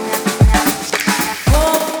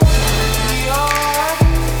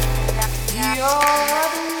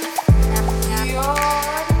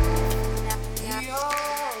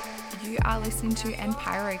to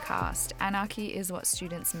MPIROCast. Anarchy is what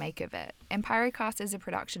students make of it. MPIROCast is a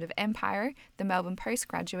production of MPIRO, the Melbourne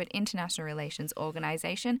Postgraduate International Relations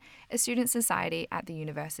Organisation, a student society at the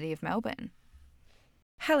University of Melbourne.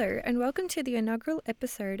 Hello, and welcome to the inaugural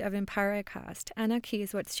episode of MPIROCast. Anarchy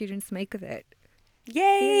is what students make of it.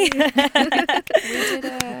 Yay! We did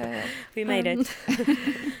it. We made it.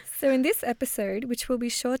 So in this episode, which will be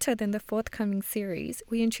shorter than the forthcoming series,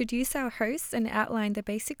 we introduce our hosts and outline the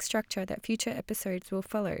basic structure that future episodes will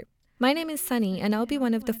follow. My name is Sunny, and I'll be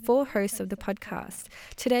one of the 4 hosts of the podcast.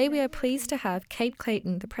 Today, we are pleased to have Kate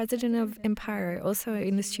Clayton, the president of MPIRO, also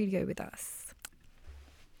in the studio with us.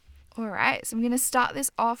 All right, so I'm going to start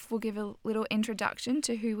this off. We'll give a little introduction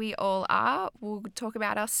to who we all are. We'll talk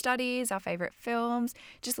about our studies, our favourite films,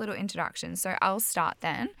 just a little introduction. So I'll start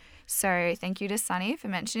then. So thank you to Sunny for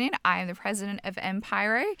mentioning. I am the president of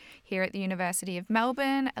MPIRO here at the University of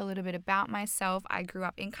Melbourne. A little bit about myself. I grew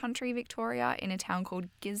up in country Victoria in a town called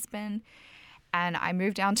Gisborne. And I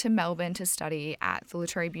moved down to Melbourne to study at the La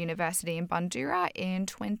Trobe University in Bundoora in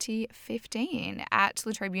 2015. At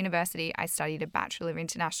La Trobe University, I studied a Bachelor of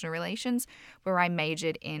International Relations where I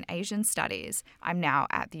majored in Asian Studies. I'm now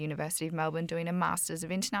at the University of Melbourne doing a Masters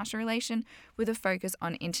of International Relations with a focus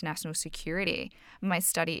on international security. My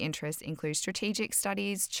study interests include strategic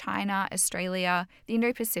studies, China, Australia, the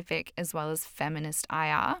Indo-Pacific, as well as feminist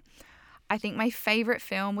IR. I think my favourite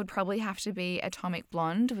film would probably have to be Atomic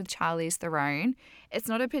Blonde with Charlize Theron. It's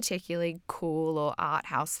not a particularly cool or art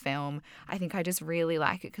house film. I think I just really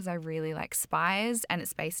like it because I really like spies, and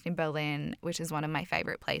it's based in Berlin, which is one of my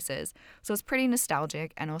favourite places. So it's pretty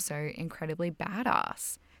nostalgic and also incredibly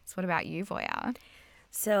badass. So what about you, Voya?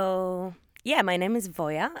 So, my name is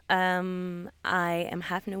Voya. I am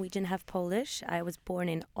half Norwegian, half Polish. I was born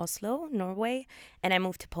in Oslo, Norway, and I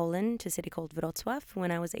moved to Poland, to a city called Wrocław, when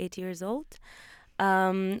I was 8 years old.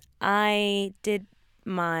 I did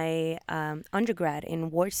my undergrad in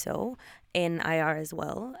Warsaw in IR as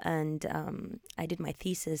well, and I did my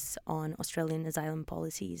thesis on Australian asylum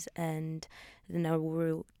policies and the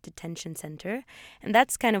Nauru Detention Centre. And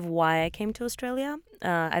that's kind of why I came to Australia.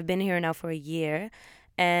 I've been here now for a year.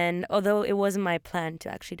 And although it wasn't my plan to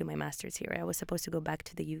actually do my master's here, I was supposed to go back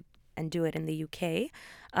to the and do it in the UK.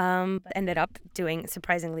 Ended up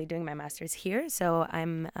surprisingly doing my master's here. So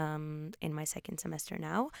I'm in my second semester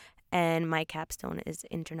now. And my capstone is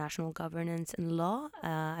international governance and law.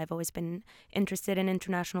 I've always been interested in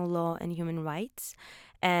international law and human rights.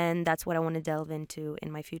 And that's what I want to delve into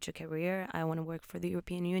in my future career. I want to work for the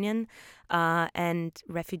European Union and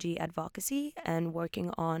refugee advocacy and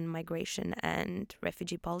working on migration and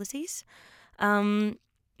refugee policies.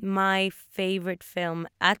 My favorite film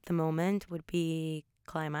at the moment would be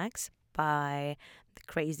Climax by the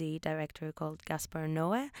crazy director called Gaspar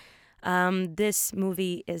Noé. This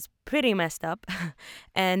movie is pretty messed up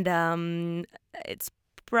and it's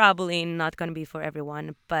probably not going to be for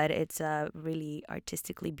everyone, but it's really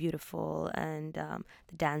artistically beautiful, and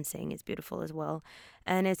the dancing is beautiful as well.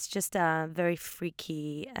 And it's just a very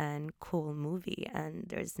freaky and cool movie, and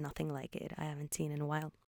there's nothing like it I haven't seen in a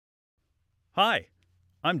while. Hi,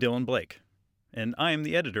 I'm Dylan Blake, and I am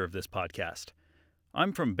the editor of this podcast.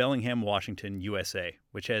 I'm from Bellingham, Washington, USA,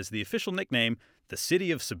 which has the official nickname, the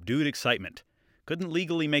City of Subdued Excitement. Couldn't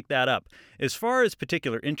legally make that up. As far as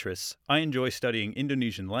particular interests, I enjoy studying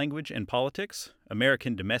Indonesian language and politics,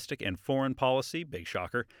 American domestic and foreign policy, big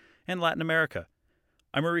shocker, and Latin America.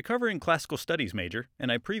 I'm a recovering classical studies major,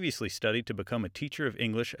 and I previously studied to become a teacher of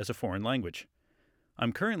English as a foreign language.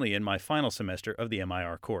 I'm currently in my final semester of the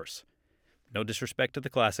MIR course. No disrespect to the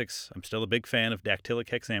classics, I'm still a big fan of dactylic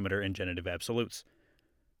hexameter and genitive absolutes.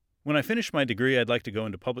 When I finish my degree, I'd like to go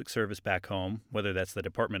into public service back home, whether that's the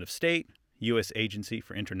Department of State, U.S. Agency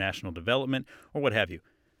for International Development, or what have you.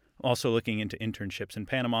 I'm also looking into internships in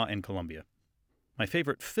Panama and Colombia. My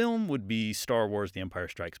favorite film would be Star Wars: The Empire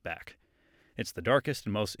Strikes Back. It's the darkest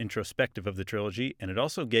and most introspective of the trilogy, and it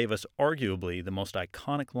also gave us arguably the most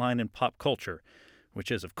iconic line in pop culture,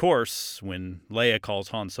 which is, of course, when Leia calls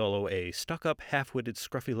Han Solo a stuck-up, half-witted,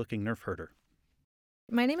 scruffy-looking nerf herder.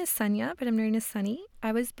 My name is Sanya, but I'm known as Sunny.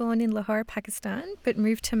 I was born in Lahore, Pakistan, but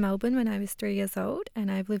moved to Melbourne when I was 3 years old,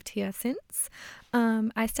 and I've lived here since.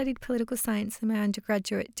 I studied political science in my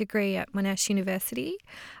undergraduate degree at Monash University.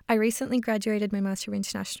 I recently graduated my Master of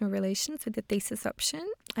International Relations with the thesis option,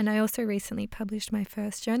 and I also recently published my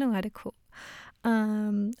first journal article.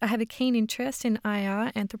 I have a keen interest in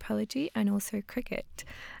IR, anthropology, and also cricket.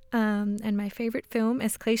 And my favourite film,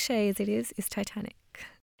 as cliche as it is Titanic.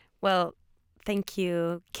 Well, Thank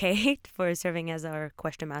you, Kate, for serving as our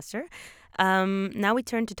question master. Now we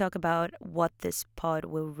turn to talk about what this pod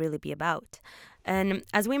will really be about. And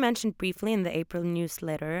as we mentioned briefly in the April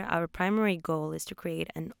newsletter, our primary goal is to create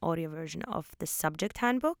an audio version of the subject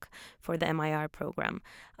handbook for the MIR program.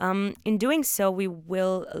 In doing so, we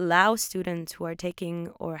will allow students who are taking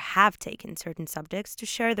or have taken certain subjects to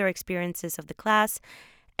share their experiences of the class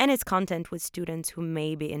and its content with students who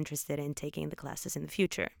may be interested in taking the classes in the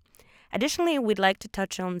future. Additionally, we'd like to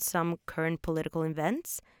touch on some current political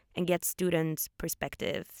events and get students'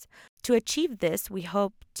 perspectives. To achieve this, we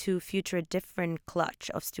hope to feature a different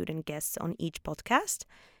clutch of student guests on each podcast.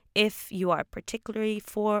 If you are particularly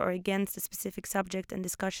for or against a specific subject and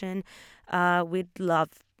discussion, we'd love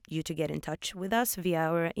you to get in touch with us via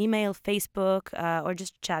our email, Facebook, or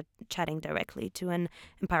just chatting directly to an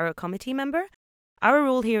MPIRO committee member. Our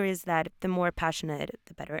rule here is that the more passionate,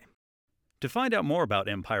 the better. To find out more about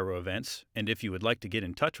MPIRO events, and if you would like to get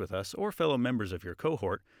in touch with us or fellow members of your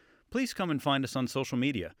cohort, please come and find us on social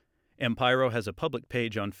media. MPIRO has a public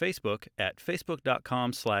page on Facebook at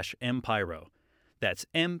facebook.com/MPIRO. That's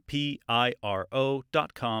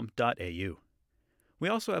MPIRO.com.au. We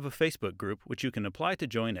also have a Facebook group which you can apply to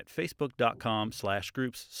join at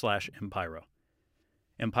facebook.com/groups/MPIRO.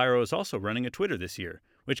 MPIRO is also running a Twitter this year,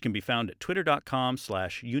 which can be found at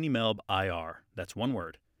twitter.com/UnimelbIR. That's one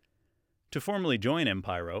word. To formally join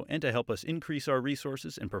MPIRO and to help us increase our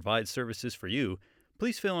resources and provide services for you,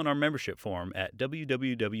 please fill in our membership form at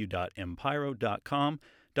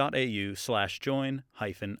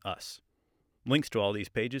www.mpiro.com.au/join-us. Links to all these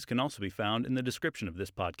pages can also be found in the description of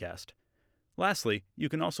this podcast. Lastly, you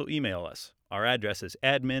can also email us. Our address is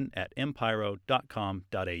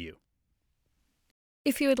admin@mpiro.com.au.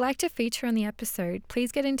 If you would like to feature on the episode,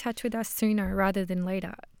 please get in touch with us sooner rather than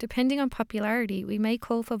later. Depending on popularity, we may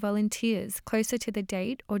call for volunteers closer to the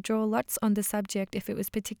date or draw lots on the subject if it was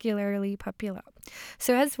particularly popular.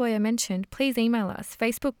 So as Voya mentioned, please email us,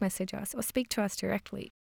 Facebook message us, or speak to us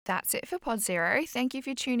directly. That's it for Pod Zero. Thank you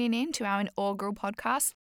for tuning in to our inaugural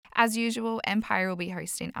podcast. As usual, Empire will be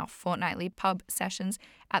hosting our fortnightly pub sessions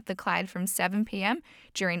at the Clyde from 7 p.m.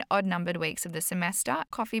 during odd-numbered weeks of the semester,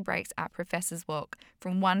 coffee breaks at Professor's Walk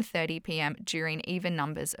from 1:30 p.m. during even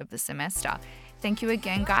numbers of the semester. Thank you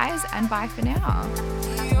again, guys, and bye for now.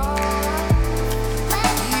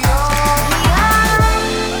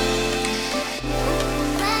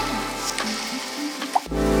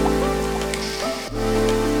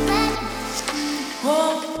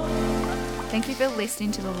 Thank you for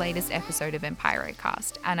listening to the latest episode of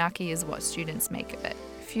MPIROcast. Anarchy is what students make of it.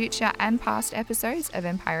 Future and past episodes of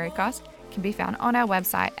MPIROcast can be found on our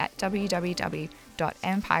website at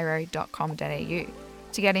www.mpiro.com.au.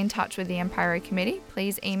 To get in touch with the MPIRO committee,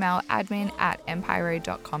 please email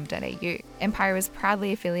admin@mpiro.com.au. MPIRO is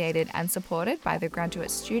proudly affiliated and supported by the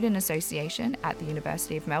Graduate Student Association at the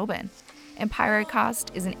University of Melbourne.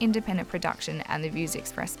 MPIROcast is an independent production, and the views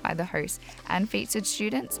expressed by the hosts and featured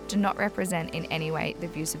students do not represent in any way the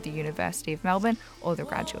views of the University of Melbourne or the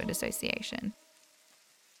Graduate Association.